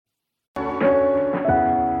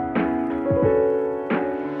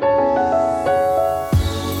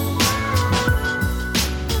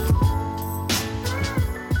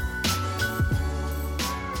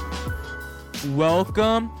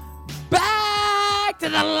welcome back to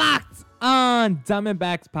the Locked On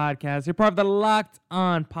Diamondbacks podcast. You're part of the Locked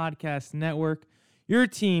On Podcast Network. Your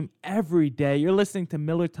team every day. You're listening to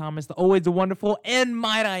Miller Thomas, the always wonderful and,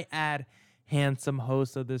 might I add, handsome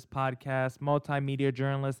host of this podcast, multimedia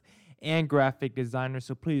journalist, and graphic designer.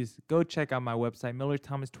 So please go check out my website,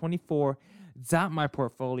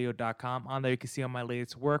 millerthomas24.myportfolio.com. On there you can see all my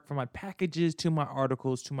latest work, from my packages to my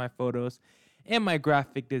articles to my photos and my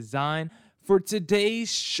graphic design for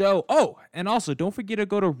today's show. Oh, and also don't forget to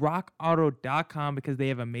go to rockauto.com because they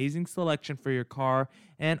have amazing selection for your car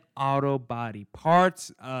and auto body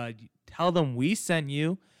parts. Tell them we sent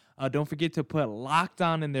you. Don't forget to put Locked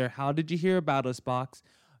On in there. How did you hear about us box?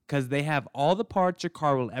 Because they have all the parts your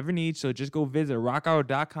car will ever need. So just go visit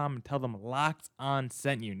rockauto.com and tell them Locked On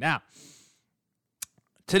sent you. Now,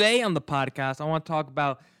 today on the podcast, I want to talk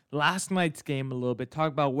about last night's game a little bit,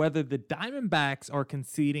 talk about whether the Diamondbacks are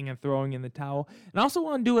conceding and throwing in the towel. And I also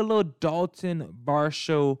want to do a little Dalton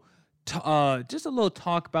Varsho, just a little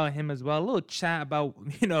talk about him as well, a little chat about,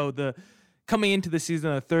 the coming into the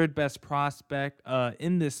season, the third best prospect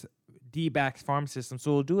in this D-backs farm system.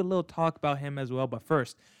 So we'll do a little talk about him as well. But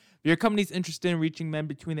first, if your company is interested in reaching men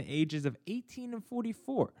between the ages of 18 and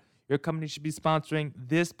 44, your company should be sponsoring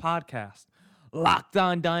this podcast. Locked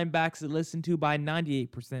On Diamondbacks is listened to by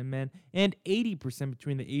 98% men and 80%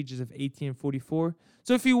 between the ages of 18 and 44.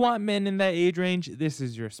 So if you want men in that age range, this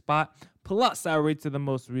is your spot. Plus, our rates are the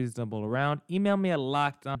most reasonable around. Email me at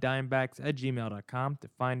lockedondiamondbacks@gmail.com to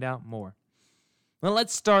find out more. Well,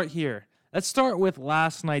 let's start here. Let's start with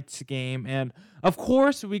last night's game. And, of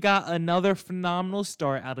course, we got another phenomenal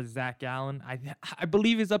start out of Zach Allen. I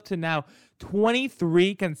believe he's up to now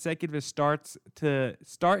 23 consecutive starts to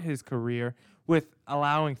start his career with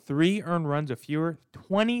allowing 3 earned runs or fewer.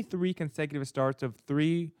 23 consecutive starts of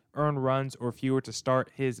 3 earned runs or fewer to start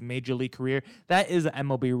his major league career. That is an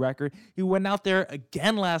MLB record. He went out there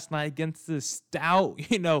again last night against this stout,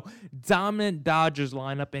 dominant Dodgers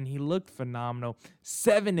lineup, and he looked phenomenal.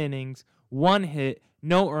 7 innings, 1 hit,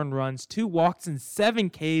 no earned runs, 2 walks, and 7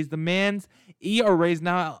 Ks. The man's ERA is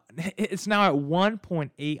now at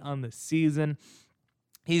 1.8 on the season.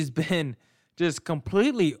 He's been just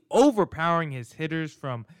completely overpowering his hitters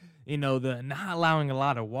from, the not allowing a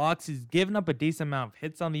lot of walks. He's given up a decent amount of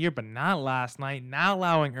hits on the year, but not last night, not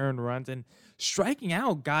allowing earned runs, and striking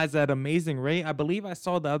out guys at an amazing rate. I believe I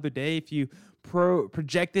saw the other day, if you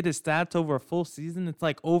projected his stats over a full season, it's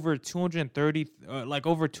like over 230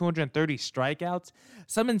 strikeouts.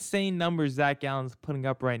 Some insane numbers Zach Allen's putting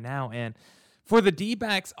up right now. And for the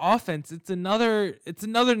D-backs offense, it's another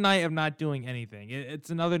night of not doing anything.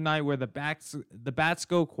 It's another night where the bats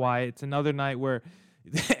go quiet. It's another night where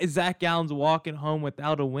Zach Allen's walking home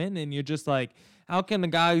without a win, and you're just like, how can a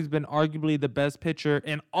guy who's been arguably the best pitcher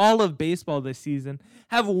in all of baseball this season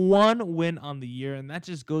have 1 win on the year? And that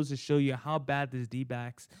just goes to show you how bad this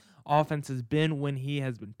D-backs offense has been when he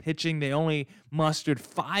has been pitching. They only mustered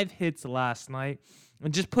 5 hits last night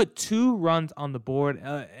and just put 2 runs on the board.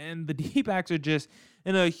 And the D-backs are just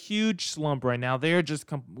in a huge slump right now. They are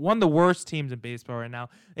just one of the worst teams in baseball right now.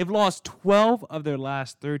 They've lost 12 of their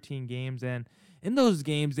last 13 games, and in those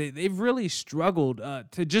games, they've really struggled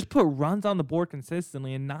to just put runs on the board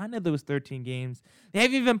consistently. In 9 of those 13 games, they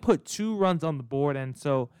haven't even put 2 runs on the board. And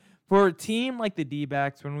so for a team like the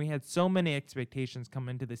D-backs, when we had so many expectations come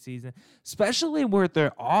into the season, especially with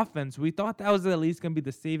their offense, we thought that was at least going to be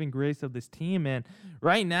the saving grace of this team. And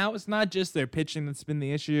right now, it's not just their pitching that's been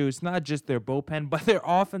the issue. It's not just their bullpen, but their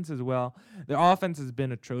offense as well. Their offense has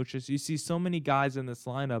been atrocious. You see so many guys in this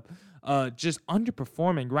lineup just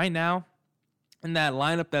underperforming. Right now, in that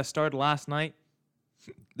lineup that started last night,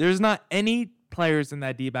 there's not any players in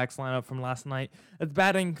that D-backs lineup from last night that's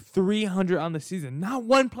batting 300 on the season. Not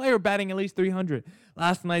one player batting at least 300.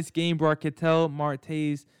 Last night's game brought Ketel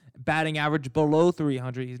Marte's batting average below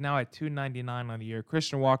 300. He's now at 299 on the year.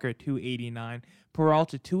 Christian Walker at 289.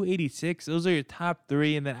 Peralta 286. Those are your top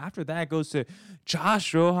 3. And then after that goes to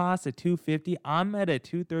Josh Rojas at 250. Ahmed at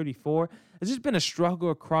 234. It's just been a struggle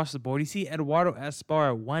across the board. You see Eduardo Escobar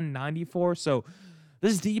at 194. So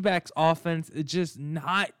this D-backs offense is just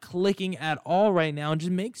not clicking at all right now. And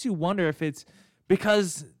just makes you wonder if it's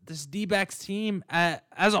because this D-backs team as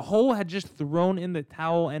a whole had just thrown in the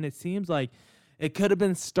towel. And it seems like it could have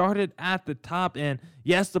been started at the top. And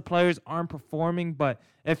yes, the players aren't performing, but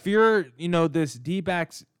if you're, this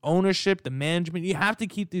D-backs ownership, the management, you have to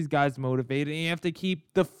keep these guys motivated, and you have to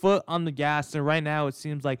keep the foot on the gas. And right now, it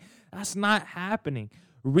seems like that's not happening.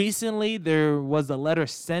 Recently, there was a letter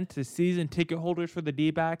sent to season ticket holders for the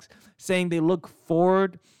D-backs saying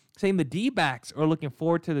the D-backs are looking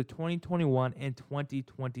forward to the 2021 and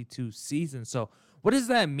 2022 season. So What does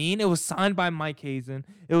that mean? It was signed by Mike Hazen.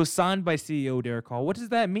 It was signed by CEO Derek Hall. What does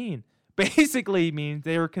that mean? Basically, it means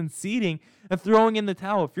they were conceding and throwing in the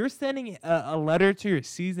towel. If you're sending a letter to your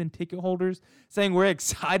season ticket holders saying we're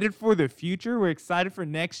excited for the future, we're excited for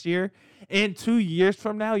next year, and 2 years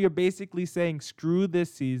from now, you're basically saying screw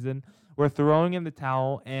this season. We're throwing in the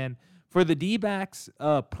towel. And for the D-backs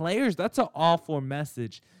players, that's an awful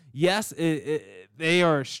message. Yes, they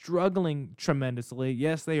are struggling tremendously.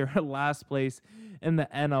 Yes, they are last place in the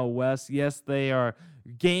NL West. Yes, they are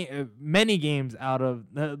many games out of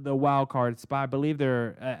the wild card spot. I believe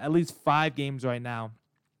they're at least 5 games right now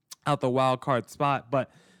out the wild card spot.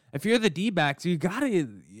 But if you're the D-backs,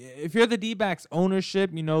 if you're the D-backs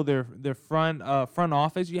ownership, their front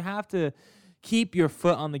office, you have to keep your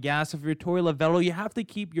foot on the gas. If you're Torey Lovullo, you have to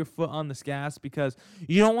keep your foot on the gas because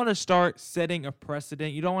you don't want to start setting a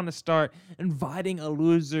precedent. You don't want to start inviting a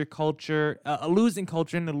losing culture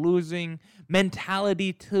and a losing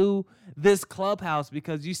mentality to this clubhouse,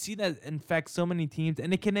 because you see that infect so many teams,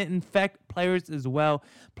 and it can infect players as well.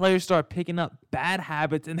 Players start picking up bad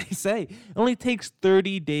habits, and they say it only takes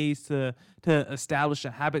 30 days to establish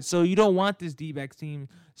a habit. So you don't want this D-backs team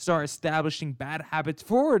start establishing bad habits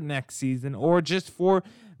for next season or just for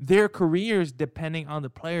their careers, depending on the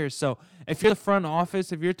players. So if you're the front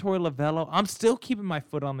office, if you're Torey Lovullo, I'm still keeping my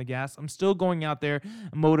foot on the gas. I'm still going out there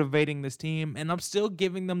and motivating this team, and I'm still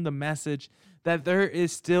giving them the message that there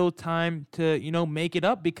is still time to, make it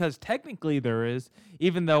up, because technically there is,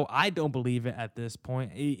 even though I don't believe it at this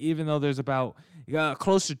point. Even though there's about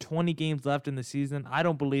close to 20 games left in the season, I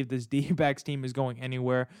don't believe this D-backs team is going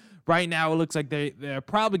anywhere. Right now, it looks like they're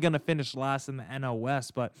probably going to finish last in the NL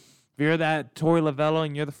West, but if you're that Torey Lovullo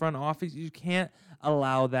and you're the front office, you can't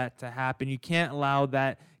allow that to happen. You can't allow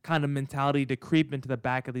that kind of mentality to creep into the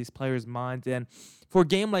back of these players' minds. And for a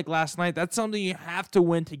game like last night, that's something you have to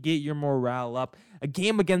win to get your morale up. A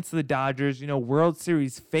game against the Dodgers, World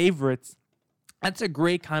Series favorites, that's a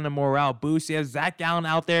great kind of morale boost. You have Zach Gallen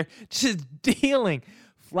out there just dealing,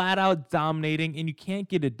 flat out dominating, and you can't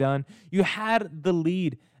get it done. You had the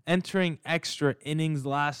lead entering extra innings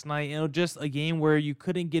last night. Just a game where you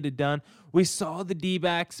couldn't get it done. We saw the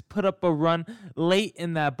D-backs put up a run late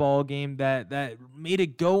in that ball game that made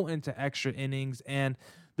it go into extra innings, and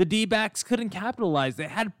the D-backs couldn't capitalize. They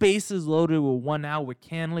had bases loaded with 1 out with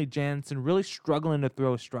Kenley Jansen really struggling to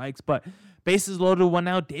throw strikes, but bases loaded 1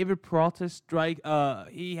 out. David Peralta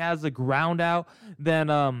he has a ground out. Then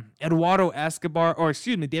David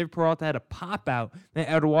Peralta had a pop out. Then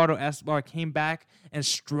Eduardo Escobar came back and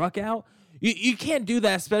struck out. You can't do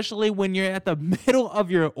that, especially when you're at the middle of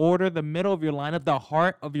your order, the middle of your lineup, the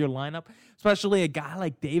heart of your lineup, especially a guy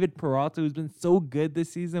like David Peralta, who's been so good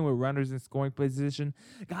this season with runners in scoring position.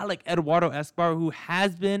 A guy like Eduardo Escobar, who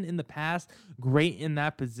has been in the past great in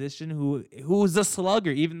that position, who is a slugger,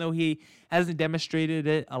 even though he hasn't demonstrated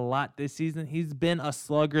it a lot this season. He's been a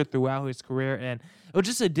slugger throughout his career, and it was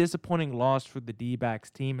just a disappointing loss for the D-backs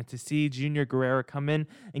team. And to see Junior Guerrero come in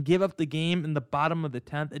and give up the game in the bottom of the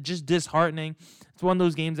 10th, it's just disheartening. It's one of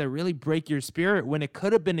those games that really break your spirit when it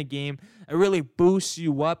could have been a game that really boosts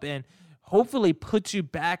you up and hopefully puts you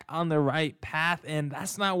back on the right path. And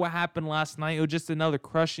that's not what happened last night. It was just another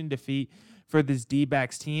crushing defeat for this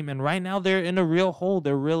D-backs team. And right now they're in a real hole.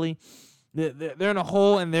 They're in a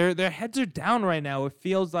hole, and their heads are down right now. It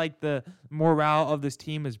feels like the morale of this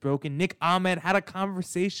team is broken. Nick Ahmed had a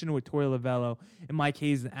conversation with Torey Lovullo and Mike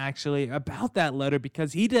Hazen actually about that letter,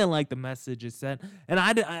 because he didn't like the message it sent. And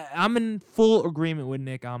I'm in full agreement with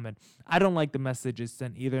Nick Ahmed. I don't like the message it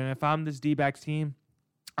sent either. And if I'm this D-backs team,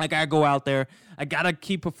 I got to go out there. I got to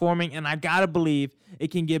keep performing, and I got to believe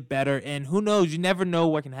it can get better. And who knows? You never know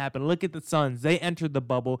what can happen. Look at the Suns. They entered the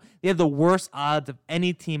bubble. They have the worst odds of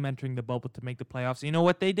any team entering the bubble to make the playoffs. You know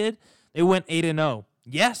what they did? They went 8-0.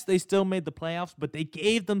 Yes, they still made the playoffs, but they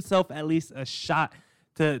gave themselves at least a shot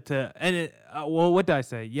what did I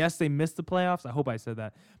say? Yes, they missed the playoffs. I hope I said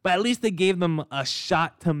that. But at least they gave them a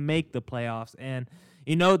shot to make the playoffs. And,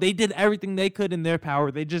 they did everything they could in their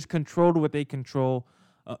power. They just controlled what they control.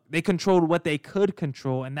 They controlled what they could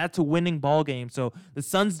control, and that's a winning ball game. So the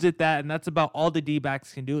Suns did that, and that's about all the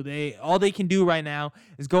D-backs can do. All they can do right now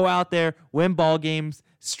is go out there, win ball games,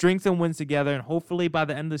 string some wins together, and hopefully by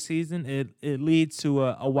the end of the season, it leads to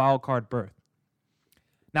a wild card berth.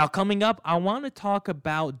 Now, coming up, I want to talk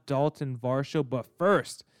about Dalton Varsho, but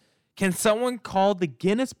first, can someone call the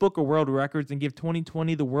Guinness Book of World Records and give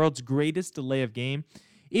 2020 the world's greatest delay of game?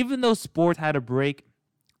 Even though sports had a break,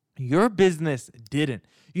 your business didn't.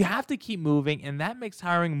 You have to keep moving, and that makes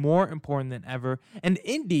hiring more important than ever. And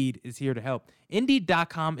Indeed is here to help.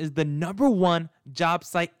 Indeed.com is the #1 job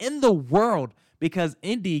site in the world, because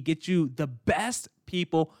Indeed gets you the best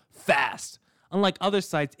people fast. Unlike other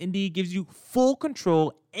sites, Indeed gives you full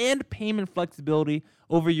control and payment flexibility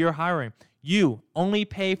over your hiring. You only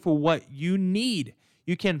pay for what you need.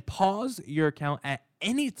 You can pause your account at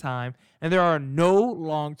any time, and there are no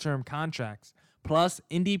long-term contracts. Plus,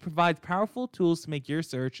 Indeed provides powerful tools to make your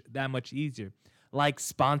search that much easier, like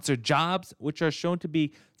sponsored jobs, which are shown to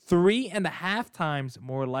be 3.5 times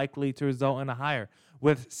more likely to result in a hire.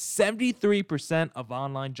 With 73% of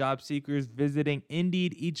online job seekers visiting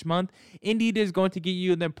Indeed each month, Indeed is going to get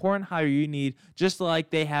you the important hire you need, just like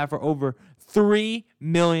they have for over 3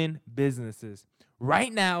 million businesses.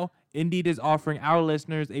 Right now, Indeed is offering our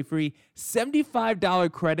listeners a free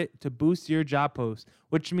 $75 credit to boost your job post,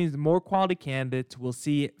 which means more quality candidates will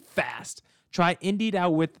see it fast. Try Indeed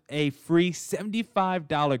out with a free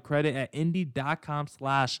 $75 credit at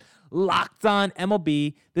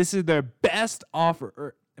Indeed.com/LockedOnMLB. This is their best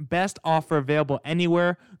offer available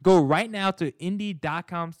anywhere. Go right now to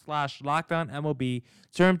Indeed.com/LockedOnMLB.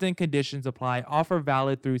 Terms and conditions apply. Offer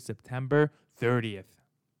valid through September 30th.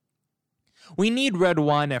 We need red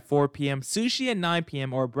wine at 4 p.m., sushi at 9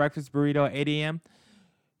 p.m., or a breakfast burrito at 8 a.m.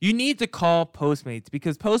 You need to call Postmates,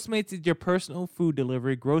 because Postmates is your personal food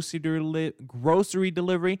delivery, grocery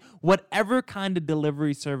delivery, whatever kind of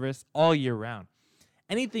delivery service all year round.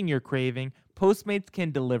 Anything you're craving, Postmates can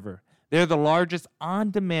deliver. They're the largest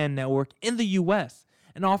on-demand network in the U.S.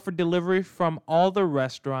 and offer delivery from all the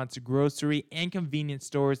restaurants, grocery, and convenience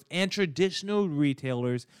stores and traditional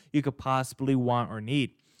retailers you could possibly want or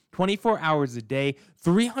need. 24 hours a day,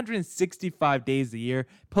 365 days a year,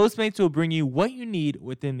 Postmates will bring you what you need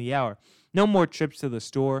within the hour. No more trips to the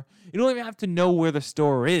store. You don't even have to know where the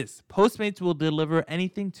store is. Postmates will deliver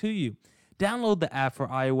anything to you. Download the app for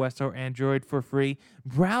iOS or Android for free.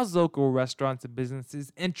 Browse local restaurants and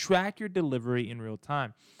businesses and track your delivery in real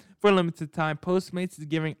time. For a limited time, Postmates is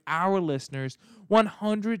giving our listeners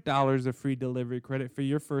 $100 of free delivery credit for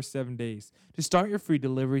your first 7 days. To start your free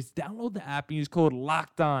deliveries, download the app and use code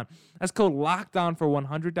LOCKEDON. That's code LOCKEDON for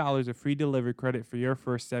 $100 of free delivery credit for your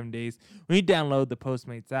first 7 days when you download the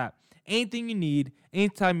Postmates app. Anything you need,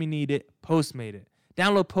 anytime you need it, Postmate it.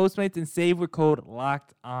 Download Postmates and save with code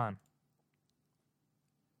LOCKEDON.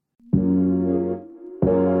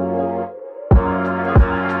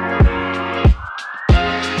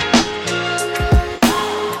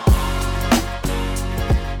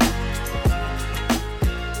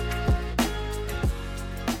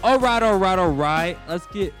 All right. Let's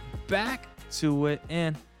get back to it.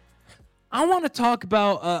 And I want to talk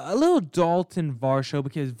about a little Dalton Varsho,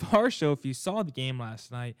 because Varsho, if you saw the game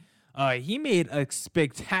last night, he made a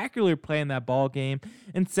spectacular play in that ball game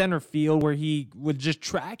in center field where he was just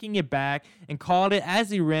tracking it back and caught it as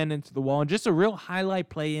he ran into the wall. And just a real highlight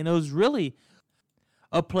play. And it was really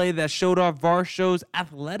a play that showed off Varsho's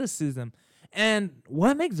athleticism. And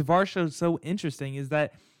what makes Varsho so interesting is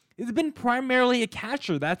that he's been primarily a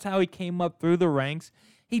catcher. That's how he came up through the ranks.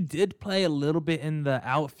 He did play a little bit in the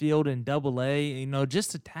outfield in Double-A,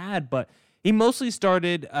 just a tad, but he mostly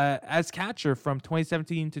started as catcher from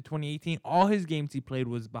 2017 to 2018. All his games he played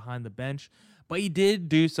was behind the bench, but he did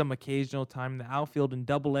do some occasional time in the outfield in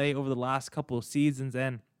Double-A over the last couple of seasons.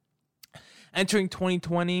 And entering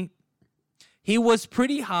 2020, he was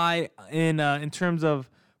pretty high in terms of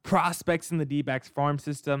prospects in the D-backs farm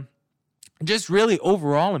system. Just really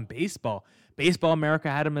overall in baseball. Baseball America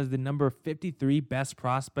had him as the number 53 best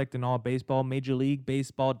prospect in all baseball. Major League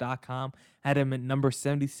Baseball.com had him at number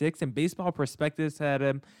 76, and Baseball Prospectus had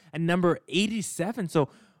him at number 87. So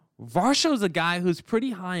Varsho's a guy who's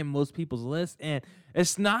pretty high in most people's list, and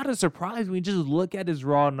it's not a surprise when you just look at his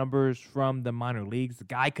raw numbers from the minor leagues. The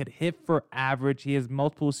guy could hit for average. He has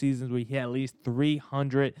multiple seasons where he hit at least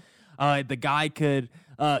 300. The guy could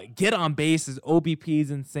get on base. His OBP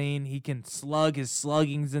is insane. He can slug. His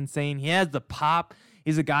slugging's insane. He has the pop.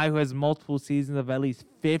 He's a guy who has multiple seasons of at least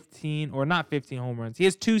 15, or not 15 home runs. He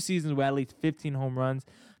has 2 seasons with at least 15 home runs.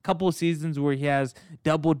 A couple of seasons where he has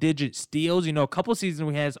double-digit steals. A couple of seasons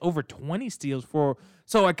where he has over 20 steals.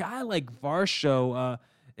 So a guy like Varsho,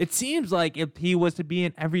 it seems like if he was to be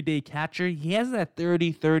an everyday catcher, he has that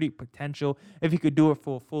 30-30 potential if he could do it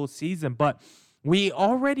for a full season. But we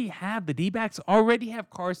already have, the D-backs already have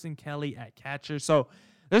Carson Kelly at catcher. So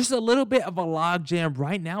there's a little bit of a logjam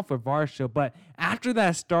right now for Varsho. But after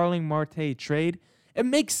that Starling Marte trade, it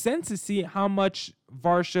makes sense to see how much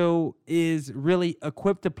Varsho is really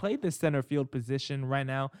equipped to play the center field position right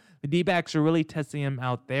now. The D-backs are really testing him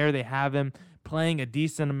out there. They have him playing a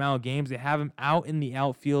decent amount of games. They have him out in the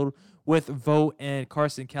outfield with Vogt and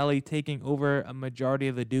Carson Kelly taking over a majority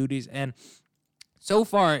of the duties. And so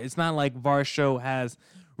far, it's not like Varsho has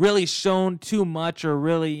really shown too much or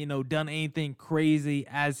really, done anything crazy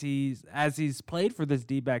as he's played for this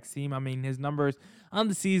D-backs team. I mean, his numbers on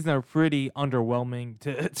the season are pretty underwhelming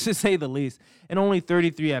to to say the least. And only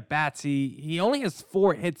 33 at bats. He only has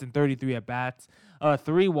 4 hits and 33 at bats.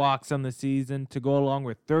 3 walks on the season to go along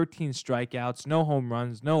with 13 strikeouts, no home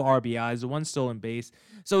runs, no RBIs, 1 stolen base.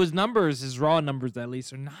 So his numbers, his raw numbers at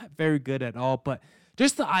least, are not very good at all. But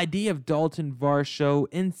just the idea of Dalton Varsho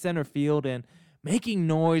in center field and making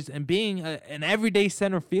noise and being an everyday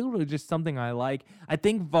center fielder is just something I like. I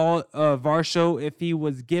think Varsho, if he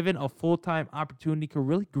was given a full-time opportunity, could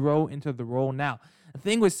really grow into the role. Now, the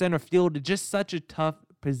thing with center field, it's just such a tough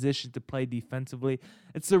position to play defensively.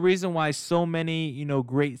 It's the reason why so many,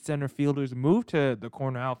 great center fielders move to the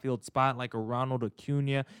corner outfield spot, like a Ronald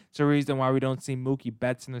Acuna. It's the reason why we don't see Mookie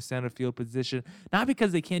Betts in the center field position. Not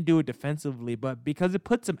because they can't do it defensively, but because it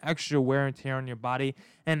puts some extra wear and tear on your body.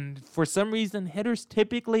 And for some reason, hitters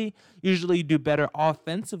usually do better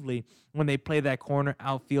offensively when they play that corner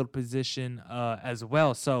outfield position as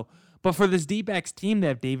well. But for this D-backs team, they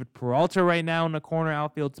have David Peralta right now in the corner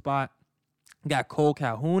outfield spot. Got Cole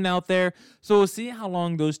Calhoun out there. So we'll see how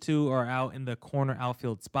long those two are out in the corner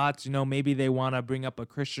outfield spots. Maybe they want to bring up a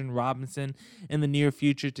Christian Robinson in the near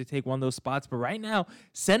future to take one of those spots. But right now,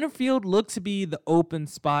 center field looks to be the open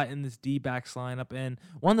spot in this D-backs lineup and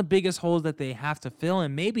one of the biggest holes that they have to fill.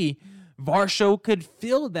 And maybe Varsho could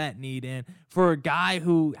fill that need. And for a guy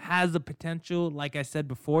who has the potential, like I said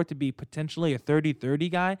before, to be potentially a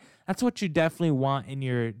 30-30 guy, that's what you definitely want in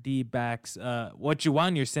your D-backs, what you want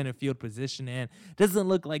in your center field position. And it doesn't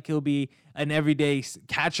look like he'll be an everyday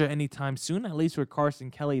catcher anytime soon, at least with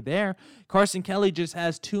Carson Kelly there. Carson Kelly just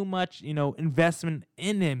has too much, investment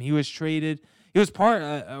in him. He was traded. He was part,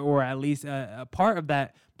 or at least a part of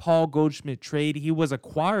that Paul Goldschmidt trade. He was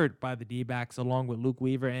acquired by the D-backs along with Luke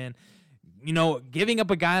Weaver. And giving up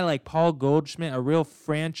a guy like Paul Goldschmidt, a real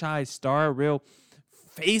franchise star, a real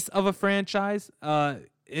face of a franchise,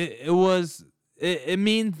 it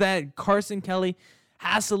means that Carson Kelly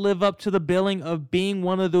has to live up to the billing of being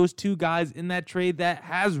one of those 2 guys in that trade that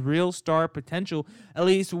has real star potential. At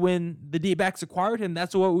least when the D-backs acquired him,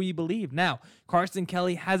 that's what we believe. Now, Carson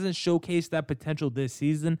Kelly hasn't showcased that potential this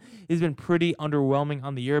season. He's been pretty underwhelming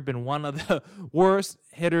on the year, been one of the worst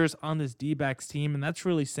hitters on this D-backs team, and that's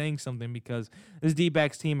really saying something because this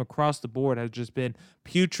D-backs team across the board has just been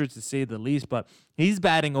putrid to say the least. But he's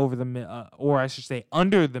batting over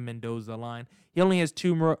under the Mendoza line. He only has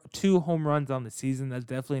 2 home runs on the season. That's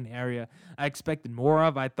definitely an area I expected more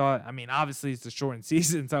of. Obviously it's a shortened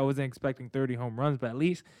season, so I wasn't expecting 30 home runs, but at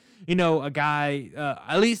least, a guy,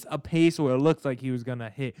 at least a pace where it looks like he was going to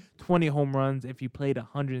hit 20 home runs if he played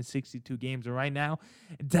 162 games. And right now,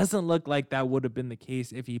 it doesn't look like that would have been the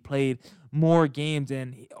case if he played more games.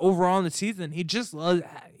 And overall in the season, he just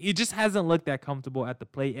hasn't looked that comfortable at the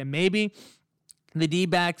plate. And maybe the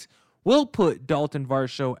D-backs will put Dalton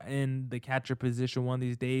Varsho in the catcher position one of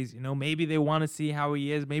these days. Maybe they want to see how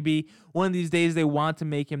he is. Maybe one of these days they want to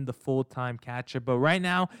make him the full-time catcher. But right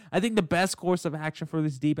now, I think the best course of action for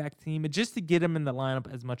this D-back team is just to get him in the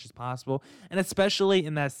lineup as much as possible, and especially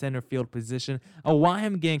in that center field position. I want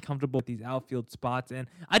him getting comfortable with these outfield spots, and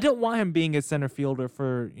I don't want him being a center fielder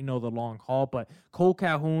for, the long haul. But Cole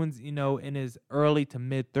Calhoun's, in his early to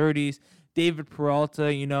mid-30s. David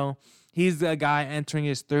Peralta, he's a guy entering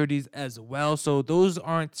his 30s as well. So those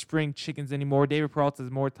aren't spring chickens anymore. David Peralta has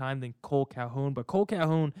more time than Cole Calhoun. But Cole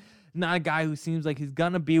Calhoun, not a guy who seems like he's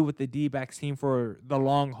going to be with the D-backs team for the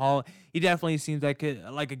long haul. He definitely seems like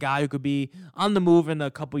a guy who could be on the move in a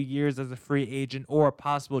couple years as a free agent or a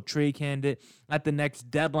possible trade candidate at the next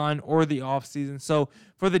deadline or the offseason. So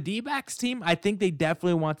for the D-backs team, I think they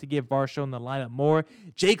definitely want to give Varsho in the lineup more.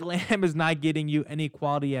 Jake Lamb is not getting you any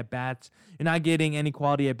quality at-bats. You're not getting any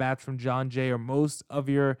quality at-bats from John Jay or most of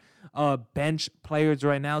your bench players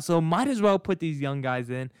right now. So might as well put these young guys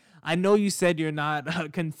in. I know you said you're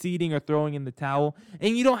not conceding or throwing in the towel,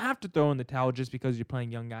 and you don't have to throw in the towel just because you're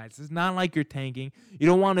playing young guys. It's not like you're tanking. You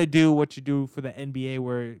don't want to do what you do for the NBA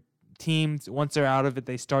where teams, once they're out of it,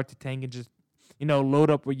 they start to tank and just,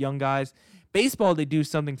 load up with young guys. Baseball, they do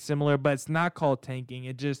something similar, but it's not called tanking.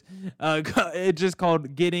 It's just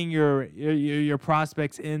called getting your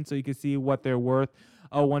prospects in so you can see what they're worth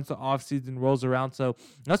once the offseason rolls around. So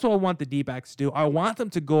that's what I want the D-backs to do. I want them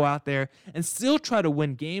to go out there and still try to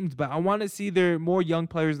win games, but I want to see there more young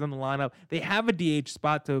players in the lineup. They have a DH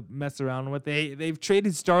spot to mess around with. They've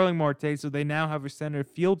traded Starling Marte, so they now have a center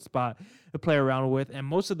field spot to play around with, and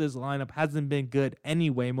most of this lineup hasn't been good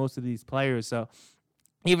anyway, most of these players. So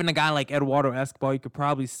even a guy like Eduardo Escobar, you could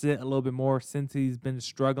probably sit a little bit more since he's been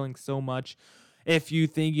struggling so much. If you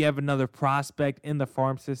think you have another prospect in the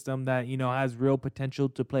farm system that, has real potential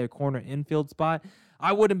to play a corner infield spot,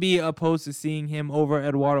 I wouldn't be opposed to seeing him over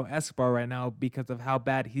Eduardo Escobar right now because of how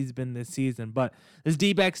bad he's been this season. But this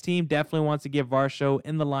D-backs team definitely wants to get Varsho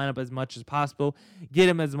in the lineup as much as possible, get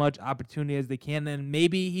him as much opportunity as they can, and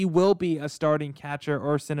maybe he will be a starting catcher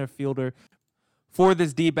or center fielder for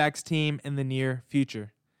this D-backs team in the near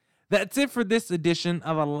future. That's it for this edition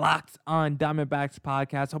of a Locked On Diamondbacks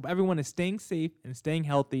podcast. Hope everyone is staying safe and staying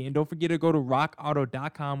healthy. And don't forget to go to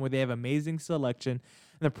rockauto.com where they have amazing selection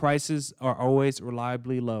and the prices are always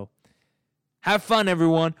reliably low. Have fun,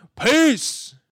 everyone. Peace!